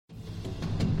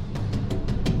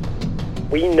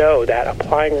We know that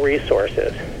applying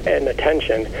resources and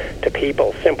attention to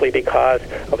people simply because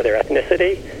of their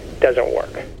ethnicity doesn't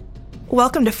work.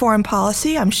 Welcome to Foreign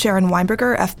Policy. I'm Sharon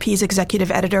Weinberger, FP's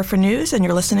executive editor for news, and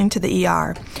you're listening to the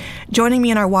ER. Joining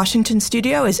me in our Washington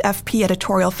studio is FP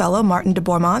editorial fellow Martin de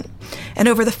Bourmont. And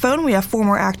over the phone, we have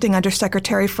former acting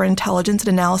Undersecretary for Intelligence and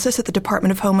Analysis at the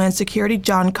Department of Homeland Security,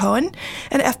 John Cohen,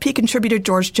 and FP contributor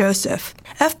George Joseph.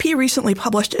 FP recently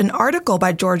published an article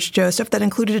by George Joseph that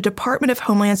included a Department of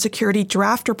Homeland Security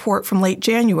draft report from late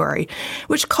January,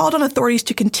 which called on authorities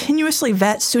to continuously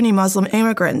vet Sunni Muslim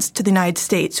immigrants to the United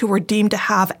States who were deemed to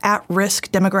have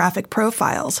at-risk demographic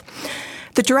profiles.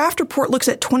 The draft report looks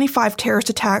at 25 terrorist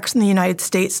attacks in the United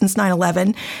States since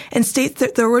 9/11 and states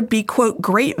that there would be, quote,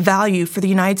 great value for the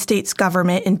United States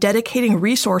government in dedicating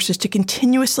resources to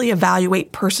continuously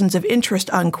evaluate persons of interest,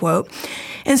 unquote,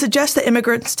 and suggests that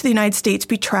immigrants to the United States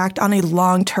be tracked on a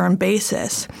long-term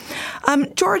basis.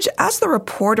 George, as the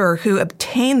reporter who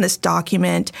obtained this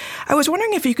document, I was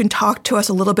wondering if you can talk to us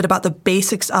a little bit about the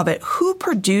basics of it. Who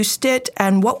produced it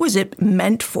and what was it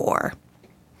meant for?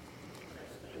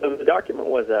 So the document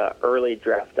was an early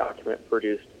draft document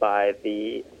produced by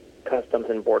the Customs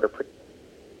and Border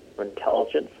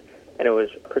Intelligence, and it was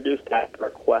produced at the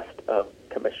request of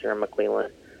Commissioner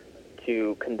McClellan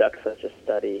to conduct such a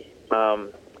study.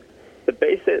 The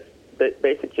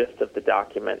basic gist of the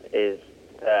document is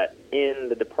that in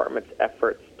the department's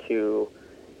efforts to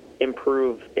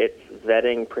improve its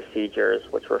vetting procedures,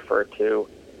 which refer to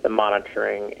the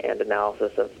monitoring and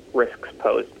analysis of risks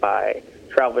posed by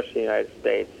travelers to the United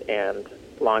States and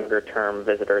longer-term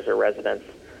visitors or residents,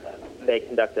 they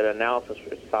conducted an analysis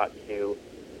which sought to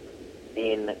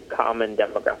mean common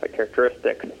demographic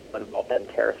characteristics involved in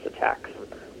terrorist attacks.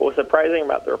 What was surprising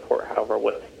about the report, however,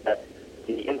 was that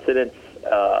the incidents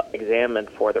examined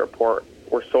for the report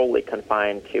were solely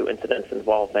confined to incidents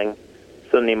involving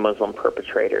Sunni Muslim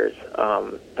perpetrators,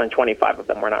 and 25 of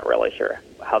them. We're not really sure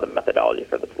how the methodology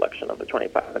for the selection of the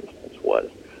 25 incidents was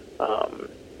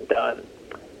done.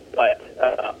 But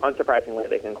unsurprisingly,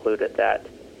 they concluded that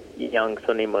young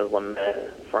Sunni Muslim men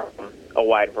from a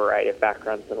wide variety of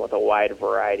backgrounds and with a wide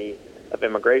variety of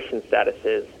immigration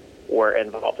statuses were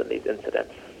involved in these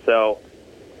incidents. So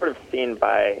sort of seen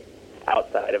by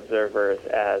outside observers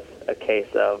as a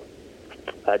case of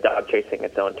a dog chasing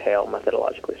its own tail,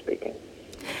 methodologically speaking.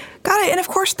 Got it. And of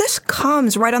course, this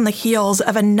comes right on the heels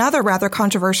of another rather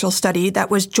controversial study that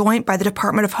was joint by the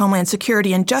Department of Homeland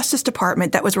Security and Justice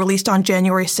Department that was released on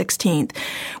January 16th,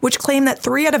 which claimed that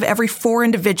 3 out of every 4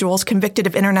 individuals convicted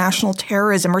of international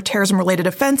terrorism or terrorism-related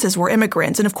offenses were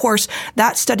immigrants. And of course,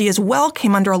 that study as well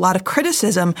came under a lot of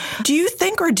criticism. Do you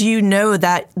think or do you know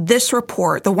that this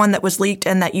report, the one that was leaked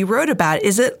and that you wrote about,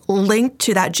 is it linked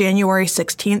to that January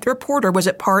 16th report, or was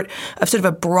it part of sort of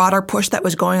a broader push that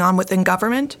was going on within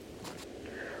government?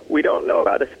 We don't know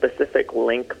about a specific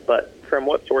link, but from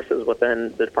what sources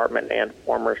within the department and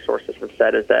former sources have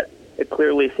said is that it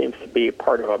clearly seems to be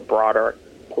part of a broader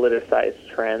politicized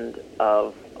trend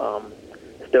of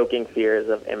stoking fears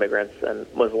of immigrants and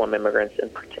Muslim immigrants in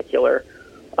particular.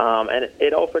 And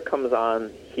it also comes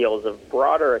on heels of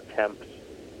broader attempts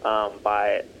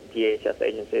by DHS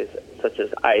agencies such as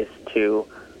ICE to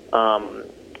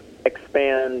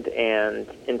expand and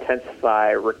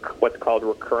intensify what's called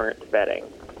recurrent vetting,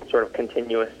 sort of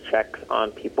continuous checks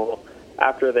on people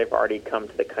after they've already come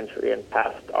to the country and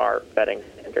passed our vetting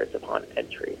standards upon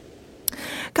entry.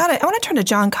 Got it. I want to turn to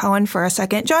John Cohen for a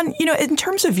second. John, in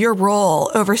terms of your role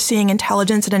overseeing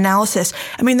intelligence and analysis,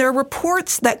 I mean, there are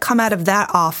reports that come out of that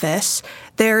office.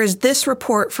 There's this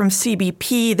report from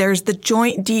CBP. There's the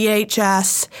joint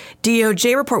DHS,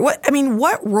 DOJ report.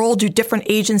 What role do different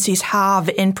agencies have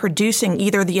in producing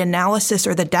either the analysis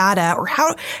or the data, or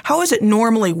how does it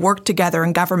normally work together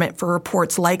in government for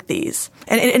reports like these?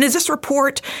 And is this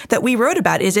report that we wrote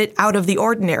about, is it out of the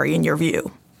ordinary in your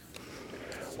view?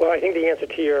 Well, I think the answer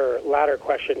to your latter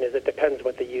question is it depends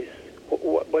what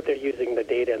they're using the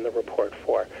data in the report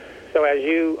for. So as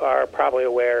you are probably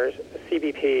aware,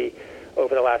 CBP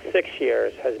over the last 6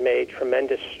 years has made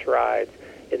tremendous strides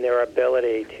in their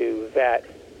ability to vet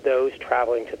those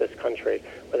traveling to this country,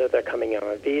 whether they're coming on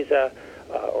a visa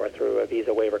or through a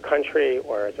visa waiver country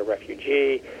or as a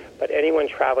refugee. But anyone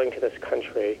traveling to this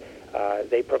country,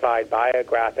 they provide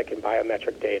biographic and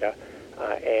biometric data.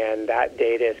 And that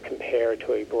data is compared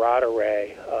to a broad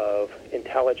array of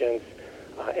intelligence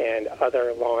and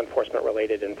other law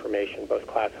enforcement-related information, both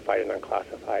classified and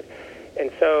unclassified. And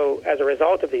so as a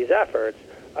result of these efforts,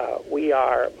 we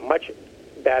are much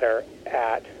better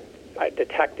at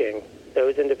detecting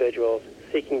those individuals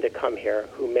seeking to come here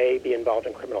who may be involved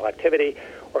in criminal activity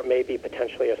or may be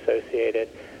potentially associated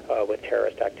with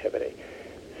terrorist activity.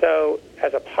 So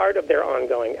as a part of their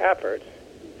ongoing efforts,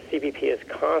 CBP is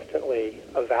constantly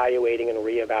evaluating and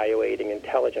reevaluating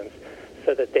intelligence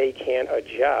so that they can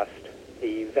adjust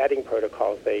the vetting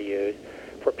protocols they use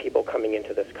for people coming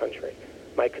into this country.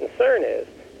 My concern is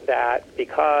that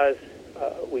because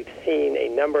we've seen a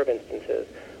number of instances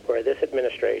where this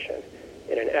administration,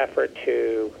 in an effort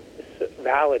to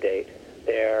validate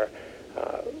their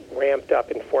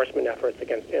ramped-up enforcement efforts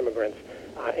against immigrants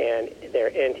and their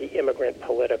anti-immigrant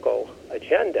political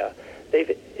agenda,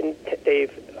 they've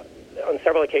on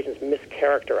several occasions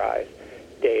mischaracterized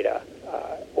data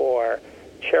or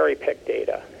cherry-picked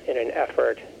data in an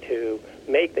effort to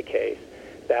make the case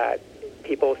that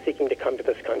people seeking to come to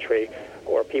this country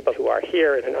or people who are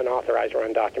here in an unauthorized or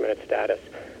undocumented status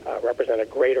represent a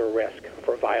greater risk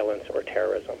for violence or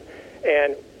terrorism.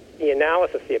 And the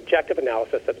analysis, the objective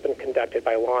analysis that's been conducted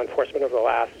by law enforcement over the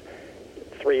last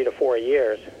 3 to 4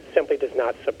 years simply does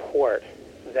not support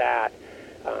that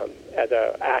as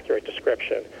an accurate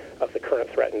description of the current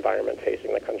threat environment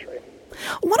facing the country.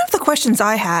 One of the questions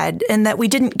I had, and that we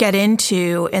didn't get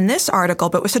into in this article,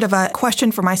 but was sort of a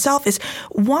question for myself, is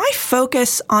why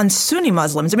focus on Sunni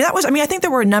Muslims? I think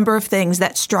there were a number of things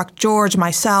that struck George,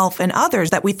 myself, and others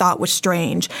that we thought was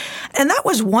strange. And that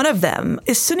was one of them.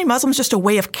 Is Sunni Muslims just a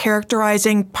way of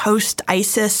characterizing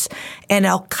post-ISIS and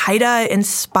al-Qaeda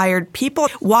inspired people?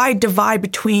 Why divide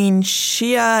between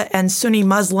Shia and Sunni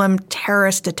Muslim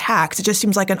terrorist attacks? It just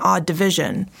seems like an odd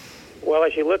division. Well,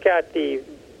 as you look at the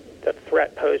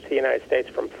threat posed to the United States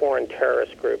from foreign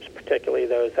terrorist groups, particularly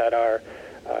those that are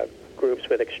groups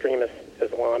with extremist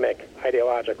Islamic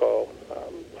ideological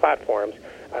platforms,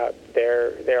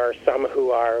 there are some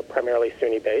who are primarily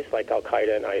Sunni-based, like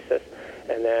al-Qaeda and ISIS,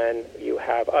 and then you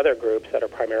have other groups that are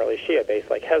primarily Shia-based,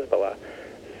 like Hezbollah.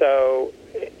 So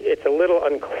it's a little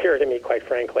unclear to me, quite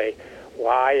frankly,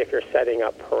 why, if you're setting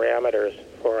up parameters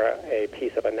for a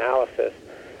piece of analysis,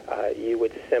 you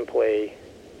would simply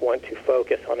want to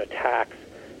focus on attacks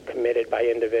committed by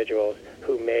individuals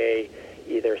who may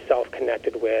either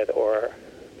self-connected with or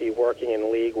be working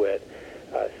in league with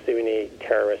Sunni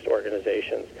terrorist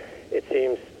organizations. It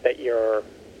seems that you're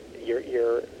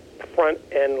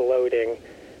front-end loading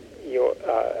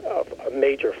a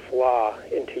major flaw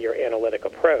into your analytic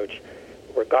approach,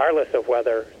 regardless of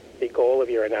whether the goal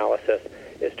of your analysis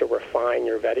is to refine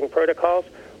your vetting protocols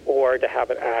or to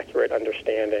have an accurate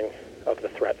understanding of the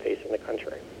threat facing the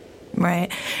country.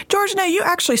 Right. George, now you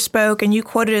actually spoke and you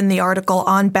quoted in the article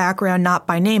on background, not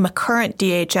by name, a current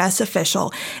DHS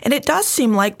official. And it does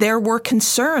seem like there were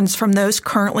concerns from those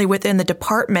currently within the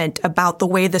department about the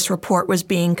way this report was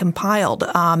being compiled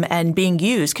and being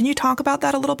used. Can you talk about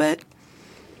that a little bit?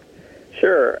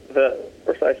 Sure. The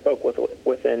person I spoke with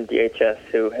within DHS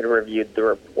who had reviewed the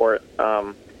report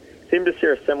seemed to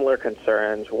share similar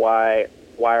concerns. Why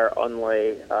are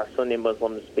only Sunni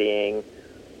Muslims being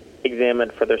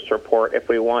examined for this report? If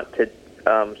we want to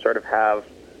sort of have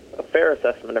a fair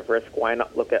assessment of risk, why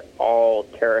not look at all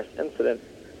terrorist incidents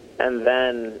and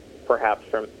then perhaps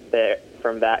from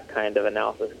that kind of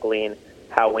analysis glean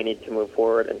how we need to move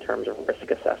forward in terms of risk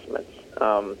assessments.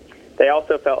 They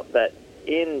also felt that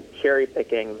in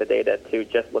cherry-picking the data to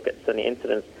just look at Sunni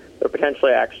incidents, they're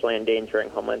potentially actually endangering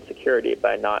Homeland Security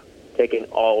by not taking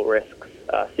all risks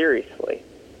seriously.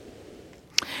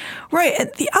 Right.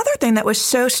 And the other thing that was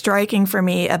so striking for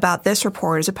me about this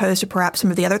report, as opposed to perhaps some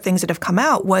of the other things that have come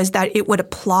out, was that it would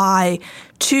apply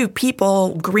to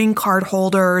people, green card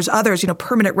holders, others,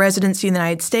 permanent residency in the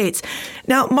United States.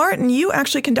 Now, Martin, you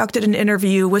actually conducted an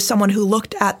interview with someone who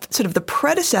looked at sort of the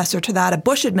predecessor to that, a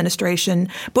Bush administration,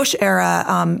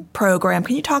 Bush-era program.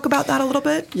 Can you talk about that a little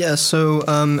bit? Yeah, so,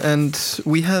 and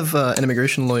we have an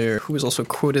immigration lawyer who was also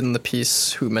quoted in the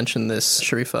piece who mentioned this,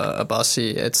 Sharifa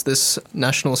Abbasi. It's this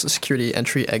National Security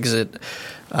Entry-Exit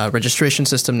registration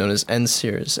system known as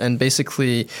NSEERS. And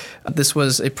basically, this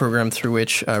was a program through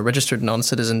which registered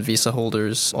non-citizen visa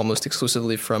holders, almost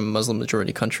exclusively from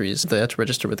Muslim-majority countries, they had to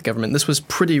register with the government. This was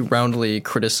pretty roundly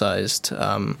criticized.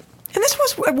 And this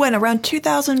was when, around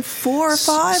 2004 or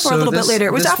 5, or a little bit later?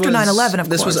 It was after 9/11, of course.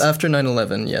 This was after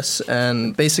 9/11, yes.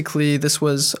 And basically, this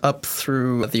was up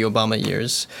through the Obama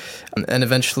years. And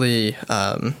eventually,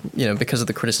 because of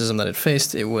the criticism that it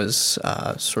faced, it was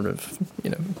sort of,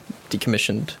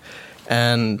 decommissioned.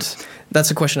 And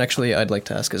that's a question actually I'd like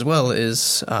to ask as well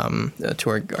is to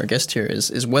our guest here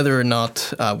is whether or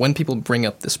not when people bring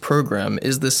up this program,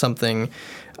 is this something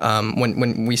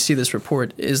when we see this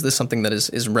report, is this something that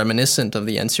is reminiscent of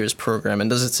the NSEERS program, and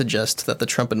does it suggest that the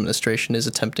Trump administration is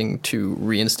attempting to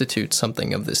reinstitute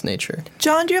something of this nature?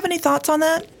 John, do you have any thoughts on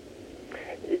that?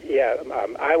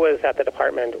 I was at the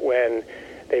department when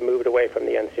they moved away from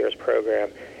the NSEERS program,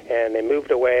 and they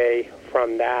moved away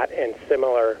from that and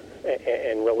similar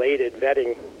and related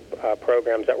vetting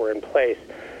programs that were in place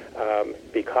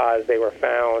because they were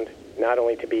found not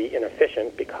only to be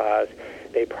inefficient because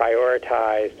they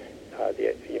prioritized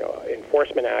the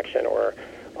enforcement action or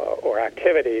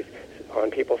activities on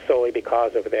people solely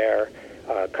because of their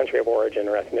country of origin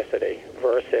or ethnicity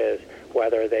versus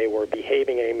whether they were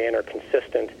behaving in a manner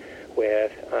consistent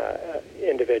with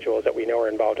individuals that we know are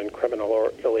involved in criminal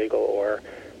or illegal or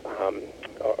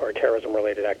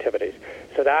terrorism-related activities.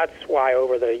 So that's why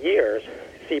over the years,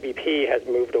 CBP has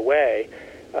moved away,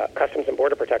 Customs and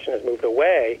Border Protection has moved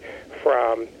away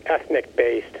from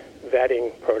ethnic-based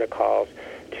vetting protocols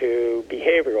to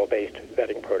behavioral-based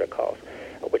vetting protocols,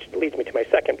 which leads me to my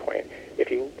second point.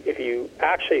 If you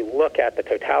actually look at the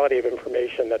totality of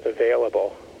information that's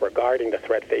available regarding the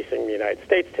threat facing the United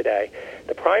States today,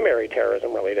 the primary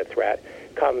terrorism-related threat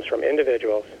comes from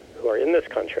individuals who are in this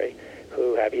country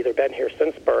who have either been here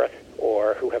since birth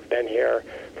or who have been here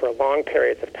for long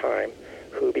periods of time,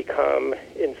 who become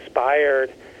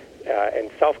inspired and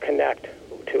self-connect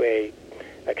to a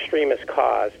extremist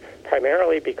cause,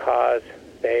 primarily because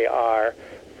they are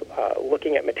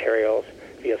looking at materials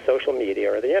via social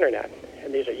media or the internet.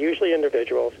 And these are usually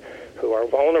individuals who are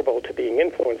vulnerable to being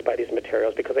influenced by these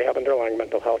materials because they have underlying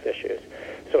mental health issues.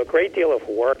 So a great deal of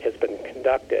work has been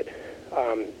conducted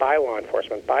by law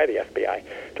enforcement, by the FBI,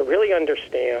 to really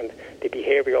understand the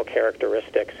behavioral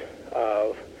characteristics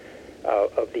of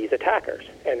these attackers.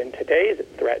 And in today's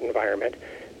threat environment,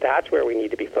 that's where we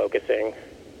need to be focusing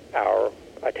our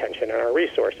attention and our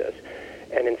resources.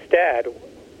 And instead,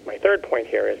 my third point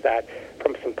here is that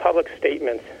from some public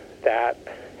statements that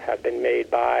have been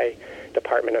made by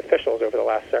department officials over the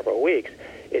last several weeks,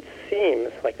 it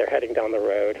seems like they're heading down the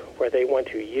road where they want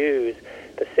to use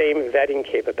the same vetting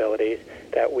capabilities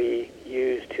that we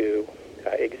use to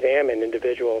examine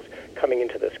individuals coming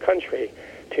into this country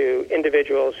to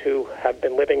individuals who have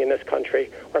been living in this country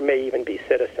or may even be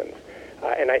citizens.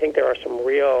 And I think there are some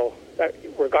real,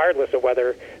 regardless of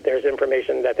whether there's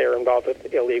information that they're involved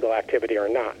with illegal activity or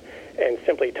not, and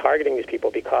simply targeting these people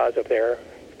because of their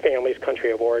family's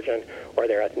country of origin or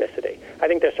their ethnicity. I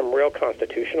think there's some real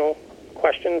constitutional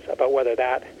questions about whether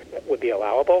that would be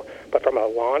allowable, but from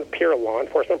a pure law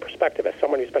enforcement perspective, as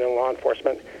someone who's been in law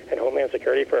enforcement and Homeland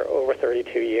Security for over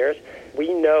 32 years,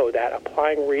 we know that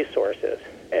applying resources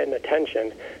and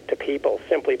attention to people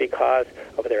simply because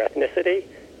of their ethnicity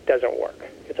doesn't work.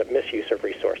 It's a misuse of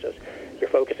resources. You're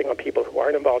focusing on people who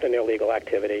aren't involved in illegal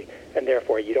activity, and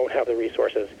therefore you don't have the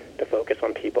resources to focus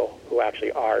on people who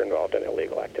actually are involved in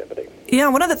illegal activity. Yeah,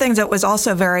 one of the things that was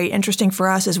also very interesting for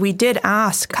us is we did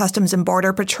ask Customs and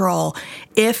Border Patrol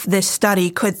if this study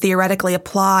could theoretically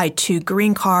apply to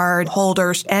green card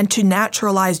holders and to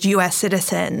naturalized U.S.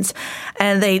 citizens.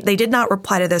 And they did not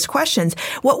reply to those questions.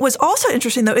 What was also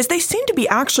interesting, though, is they seemed to be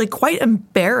actually quite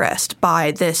embarrassed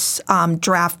by this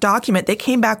draft document. They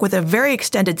came back with a very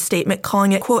extended statement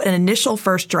calling it, quote, an initial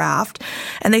first draft.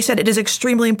 And they said it is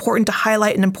extremely important to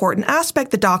highlight an important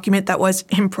aspect. The document that was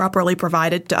improperly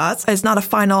provided to us is not a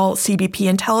final CBP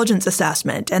intelligence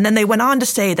assessment. And then they went on to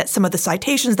say that some of the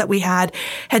citations that we had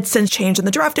since changed in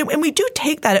the draft. And we do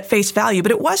take that at face value,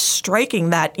 but it was striking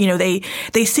that,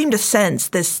 they seemed to sense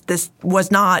this was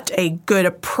not a good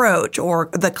approach or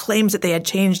the claims that they had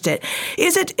changed it.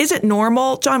 Is it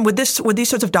normal, John? Would these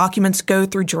sorts of documents go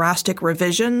through drastic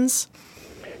revisions?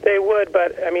 They would,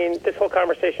 but this whole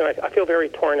conversation, I feel very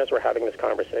torn as we're having this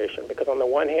conversation because on the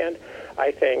one hand,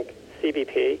 I think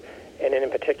CBP, and in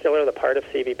particular the part of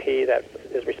CBP that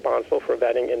is responsible for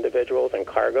vetting individuals and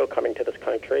cargo coming to this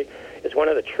country, is one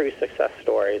of the true success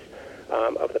stories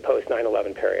of the post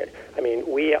 9/11 period.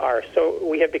 We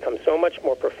have become so much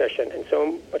more proficient and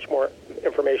so much more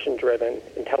information-driven,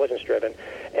 intelligence-driven,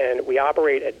 and we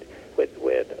operate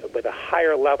with a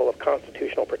higher level of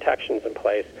constitutional protections in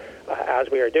place. As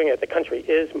we are doing it, the country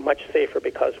is much safer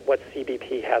because what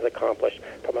CBP has accomplished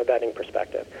from a vetting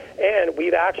perspective. And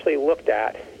we've actually looked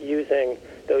at using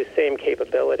those same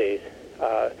capabilities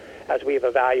as we've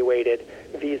evaluated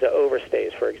visa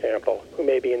overstays, for example, who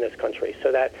may be in this country,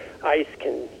 so that ICE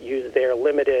can use their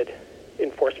limited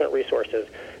enforcement resources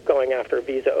going after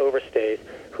visa overstays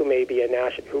who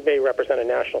may represent a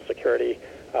national security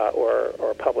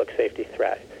or public safety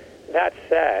threat. That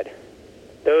said,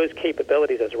 those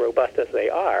capabilities, as robust as they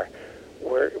are,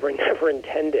 were never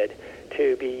intended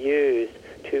to be used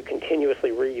to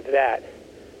continuously re-vet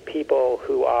people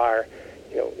who are,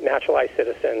 naturalized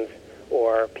citizens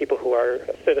or people who are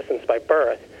citizens by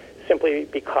birth, simply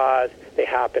because they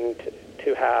happen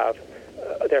to have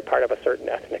they're part of a certain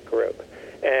ethnic group.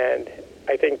 And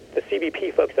I think the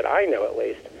CBP folks that I know, at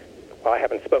least, while I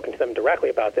haven't spoken to them directly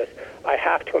about this, I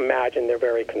have to imagine they're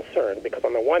very concerned because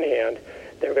on the one hand,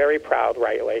 they're very proud,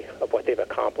 rightly, of what they've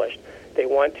accomplished. They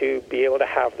want to be able to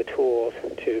have the tools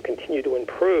to continue to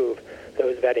improve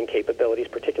those vetting capabilities,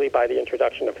 particularly by the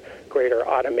introduction of greater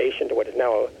automation to what is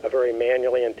now a very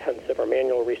manually intensive or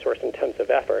manual resource intensive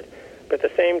effort. But at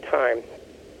the same time,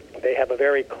 they have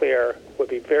would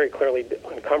be very clearly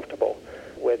uncomfortable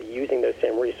with using those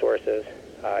same resources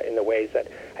in the ways that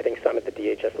I think some at the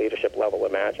DHS leadership level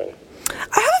imagine.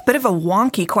 I have a bit of a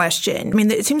wonky question. I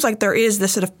mean, it seems like there is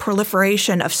this sort of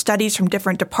proliferation of studies from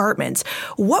different departments.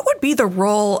 What would be the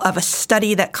role of a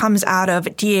study that comes out of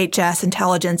DHS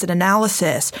intelligence and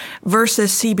analysis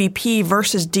versus CBP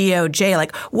versus DOJ?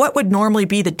 Like, what would normally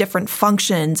be the different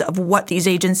functions of what these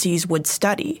agencies would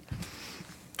study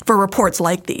for reports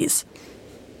like these?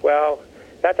 Well,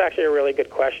 that's actually a really good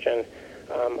question.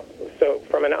 So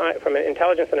from an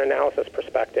intelligence and analysis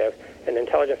perspective, an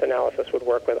intelligence analysis would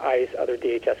work with ICE, other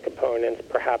DHS components,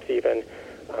 perhaps even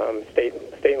state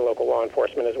and local law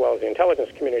enforcement, as well as the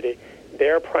intelligence community.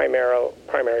 Their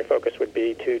primary focus would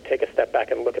be to take a step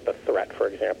back and look at the threat, for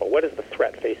example. What is the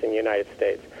threat facing the United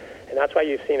States? And that's why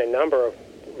you've seen a number of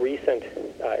recent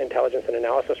intelligence and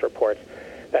analysis reports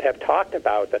that have talked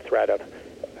about the threat of,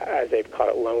 as they've called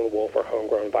it, lone wolf or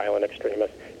homegrown violent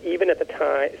extremists, even at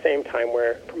the same time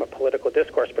where, from a political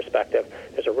discourse perspective,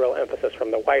 there's a real emphasis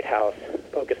from the White House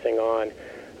focusing on,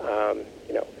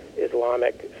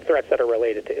 Islamic threats that are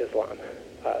related to Islam.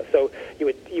 So you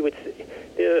would see,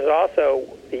 there's also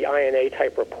the INA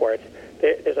type reports.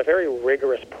 There's a very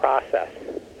rigorous process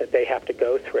that they have to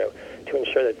go through to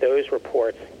ensure that those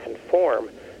reports conform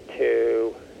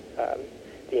to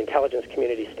the intelligence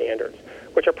community standards,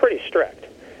 which are pretty strict.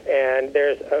 And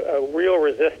there's a real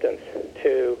resistance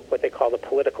to what they call the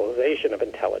politicalization of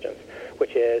intelligence,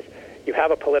 which is you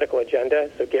have a political agenda,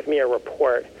 so give me a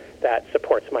report that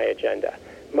supports my agenda.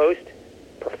 Most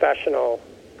professional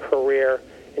career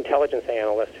intelligence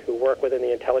analysts who work within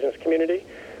the intelligence community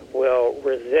will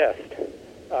resist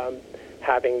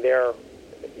having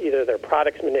either their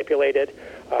products manipulated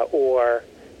or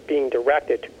being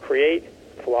directed to create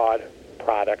flawed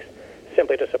products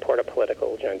simply to support a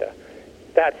political agenda.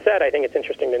 That said, I think it's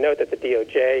interesting to note that the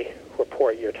DOJ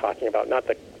report you're talking about, not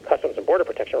the Customs and Border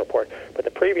Protection report, but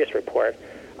the previous report,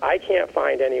 I can't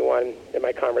find anyone in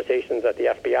my conversations at the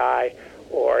FBI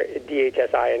or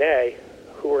DHS INA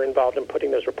who were involved in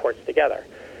putting those reports together.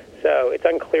 So it's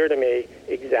unclear to me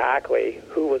exactly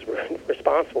who was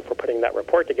responsible for putting that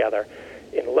report together.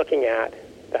 In looking at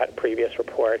that previous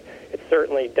report, it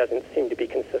certainly doesn't seem to be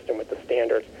consistent with the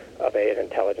standards of an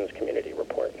intelligence community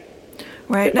report.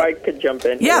 Right. If I could jump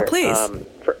in here. Yeah, please.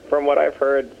 From what I've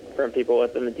heard from people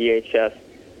within the DHS,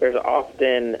 there's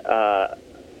often a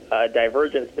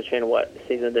divergence between what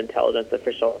seasoned intelligence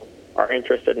officials are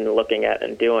interested in looking at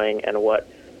and doing and what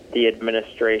the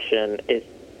administration is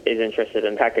interested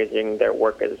in packaging their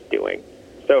work as doing.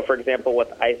 So, for example,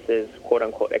 with ICE's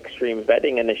quote-unquote extreme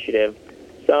vetting initiative,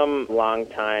 some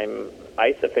longtime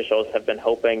ICE officials have been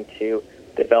hoping to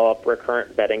develop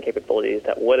recurrent vetting capabilities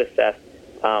that would assess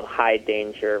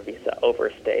high-danger visa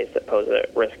overstays that pose a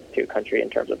risk to a country in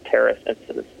terms of terrorist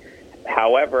incidents.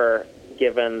 However,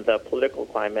 given the political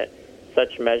climate,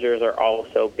 such measures are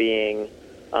also being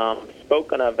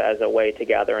spoken of as a way to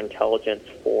gather intelligence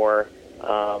for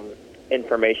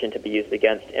information to be used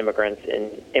against immigrants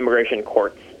in immigration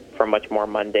courts for much more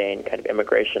mundane kind of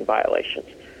immigration violations.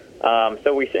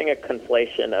 So we're seeing a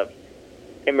conflation of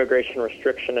immigration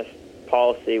restrictionist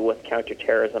policy with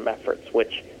counterterrorism efforts,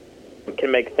 which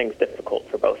can make things difficult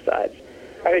for both sides.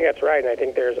 I think that's right, and I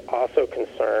think there's also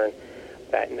concern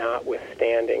that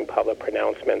notwithstanding public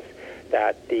pronouncements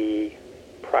that the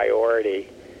priority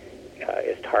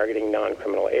is targeting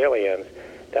non-criminal aliens,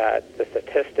 that the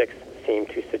statistics seem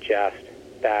to suggest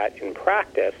that in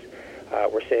practice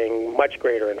we're seeing much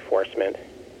greater enforcement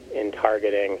in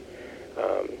targeting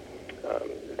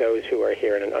those who are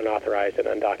here in an unauthorized and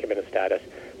undocumented status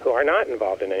who are not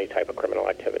involved in any type of criminal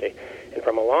activity. And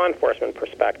from a law enforcement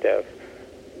perspective,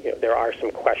 there are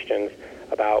some questions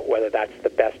about whether that's the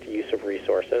best use of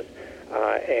resources.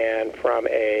 And from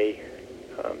a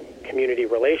community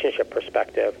relationship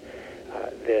perspective,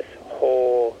 this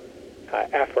whole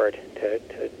effort to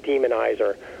demonize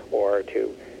or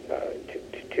to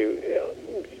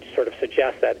sort of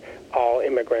suggest that all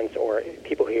immigrants or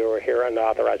people who are here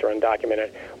unauthorized or undocumented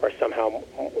are somehow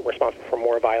responsible for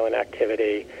more violent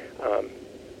activity,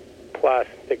 plus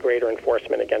the greater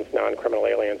enforcement against non-criminal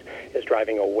aliens is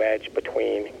driving a wedge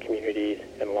between communities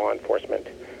and law enforcement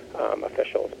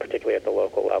officials, particularly at the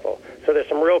local level. So there's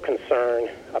some real concern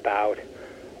about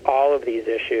all of these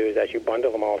issues as you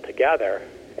bundle them all together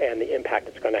and the impact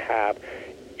it's going to have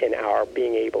in our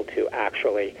being able to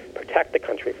actually protect the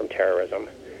country from terrorism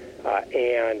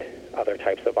and other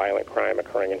types of violent crime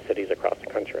occurring in cities across the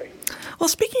country. Well,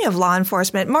 speaking of law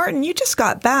enforcement, Martin, you just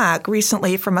got back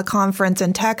recently from a conference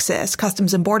in Texas,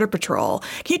 Customs and Border Patrol.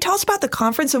 Can you tell us about the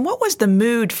conference and what was the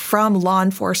mood from law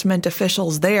enforcement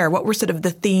officials there? What were sort of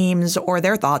the themes or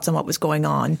their thoughts on what was going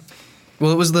on?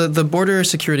 Well, it was the Border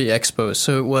Security Expo,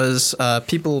 so it was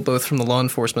people both from the law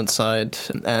enforcement side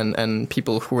and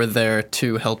people who were there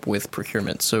to help with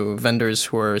procurement. So vendors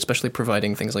who are especially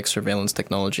providing things like surveillance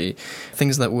technology,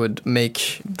 things that would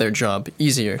make their job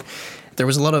easier. There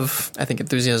was a lot of, I think,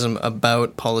 enthusiasm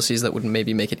about policies that would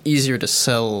maybe make it easier to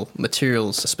sell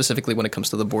materials, specifically when it comes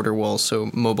to the border wall,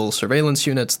 so mobile surveillance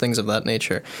units, things of that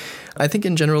nature. I think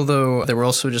in general, though, there were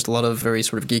also just a lot of very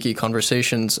sort of geeky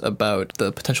conversations about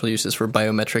the potential uses for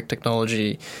biometric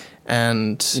technology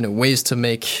and, ways to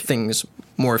make things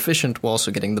more efficient while also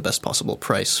getting the best possible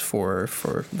price for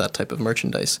that type of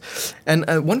merchandise. And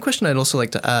one question I'd also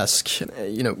like to ask,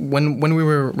 when we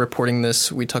were reporting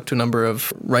this, we talked to a number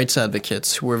of rights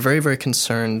advocates who were very, very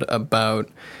concerned about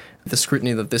the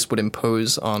scrutiny that this would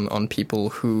impose on people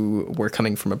who were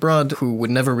coming from abroad, who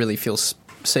would never really feel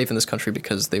safe in this country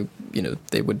because they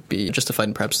would be justified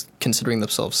in perhaps considering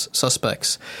themselves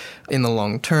suspects in the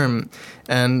long term.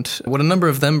 And what a number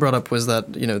of them brought up was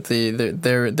that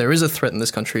there is a threat in this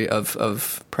country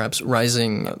of perhaps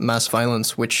rising mass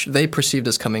violence, which they perceived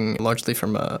as coming largely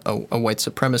from a white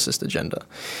supremacist agenda.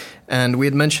 And we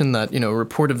had mentioned that a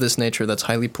report of this nature that's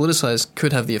highly politicized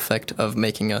could have the effect of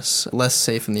making us less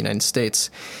safe in the United States.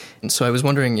 And so I was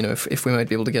wondering, if we might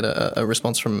be able to get a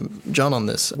response from John on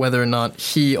this, whether or not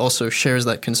he also shares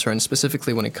that concern,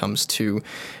 specifically when it comes to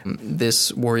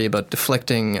this worry about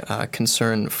deflecting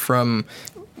concern from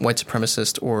white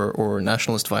supremacist or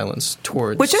nationalist violence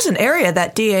towards... Which is an area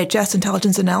that DHS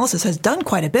intelligence analysis has done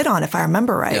quite a bit on, if I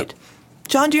remember right. Yep.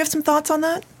 John, do you have some thoughts on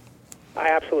that? I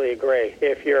absolutely agree.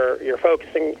 If you're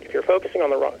focusing on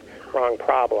the wrong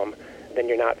problem, then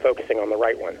you're not focusing on the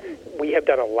right one. We have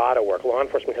done a lot of work. Law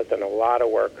enforcement has done a lot of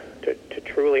work to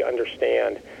truly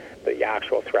understand the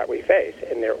actual threat we face.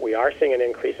 And we are seeing an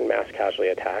increase in mass casualty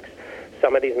attacks.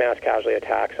 Some of these mass casualty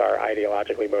attacks are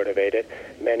ideologically motivated.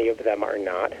 Many of them are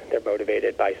not. They're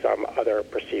motivated by some other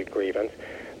perceived grievance.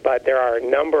 But there are a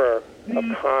number of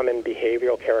common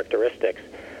behavioral characteristics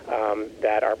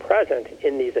that are present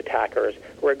in these attackers,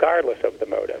 regardless of the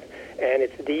motive. And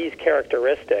it's these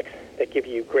characteristics that give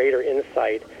you greater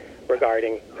insight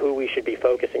regarding who we should be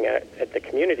focusing at the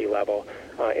community level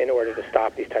in order to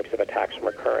stop these types of attacks from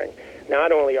occurring.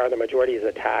 Not only are the majority of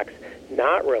attacks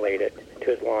not related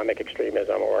to Islamic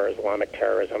extremism or Islamic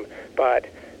terrorism, but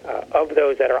of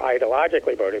those that are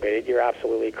ideologically motivated, you're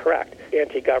absolutely correct.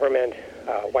 Anti-government,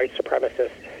 white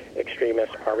supremacist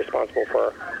extremists are responsible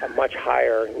for a much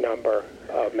higher number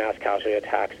of mass casualty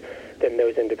attacks than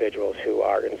those individuals who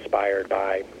are inspired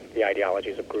by the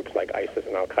ideologies of groups like ISIS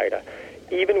and Al-Qaeda.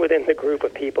 Even within the group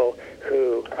of people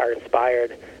who are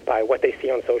inspired by what they see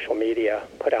on social media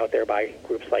put out there by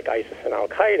groups like ISIS and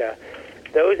Al-Qaeda,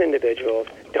 those individuals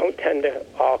don't tend to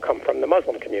all come from the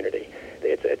Muslim community.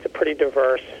 It's a pretty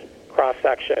diverse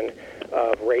cross-section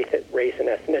of race and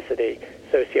ethnicity,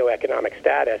 socioeconomic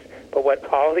status. But what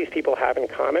all of these people have in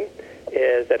common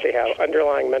is that they have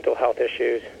underlying mental health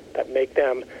issues that make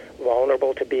them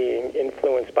vulnerable to being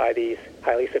influenced by these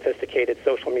highly sophisticated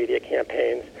social media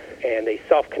campaigns, and they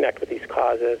self-connect with these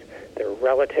causes. They're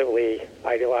relatively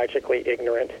ideologically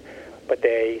ignorant, but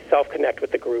they self-connect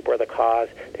with the group or the cause.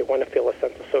 They want to feel a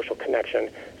sense of social connection,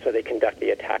 so they conduct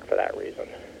the attack for that reason.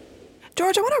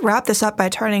 George, I want to wrap this up by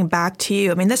turning back to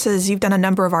you. I mean, you've done a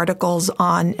number of articles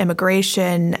on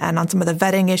immigration and on some of the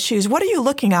vetting issues. What are you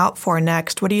looking out for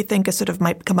next? What do you think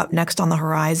might come up next on the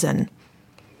horizon?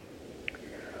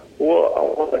 Well,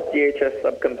 all the DHS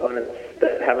subcomponents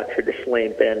that haven't traditionally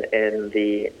been in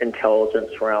the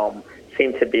intelligence realm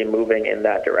seem to be moving in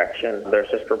that direction. There's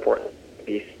just a report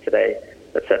piece today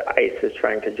that said ICE is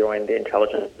trying to join the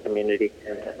intelligence community.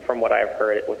 And from what I've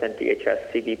heard within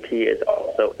DHS, CBP is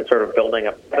also sort of building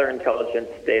up their intelligence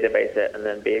database and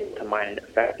then be able to mine it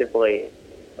effectively.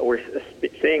 We're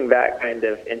seeing that kind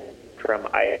of from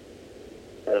ICE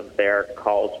of their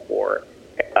calls for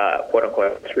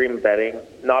quote-unquote extreme vetting,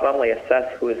 not only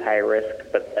assess who is high risk,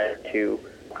 but then to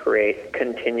create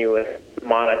continuous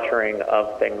monitoring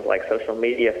of things like social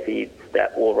media feeds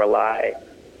that will rely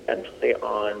essentially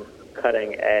on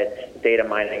cutting-edge data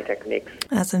mining techniques.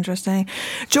 That's interesting.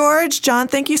 George, John,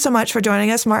 thank you so much for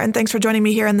joining us. Martin, thanks for joining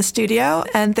me here in the studio.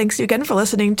 And thanks again for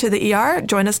listening to the ER.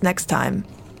 Join us next time.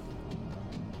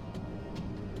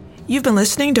 You've been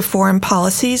listening to Foreign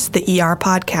Policy's The ER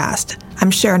Podcast. I'm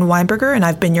Sharon Weinberger, and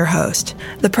I've been your host.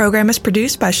 The program is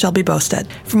produced by Shelby Bosted.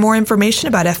 For more information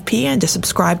about FP and to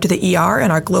subscribe to the ER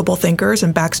and our Global Thinkers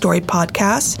and Backstory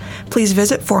podcasts, please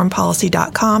visit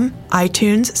foreignpolicy.com,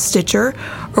 iTunes, Stitcher,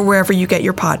 or wherever you get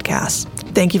your podcasts.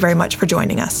 Thank you very much for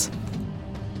joining us.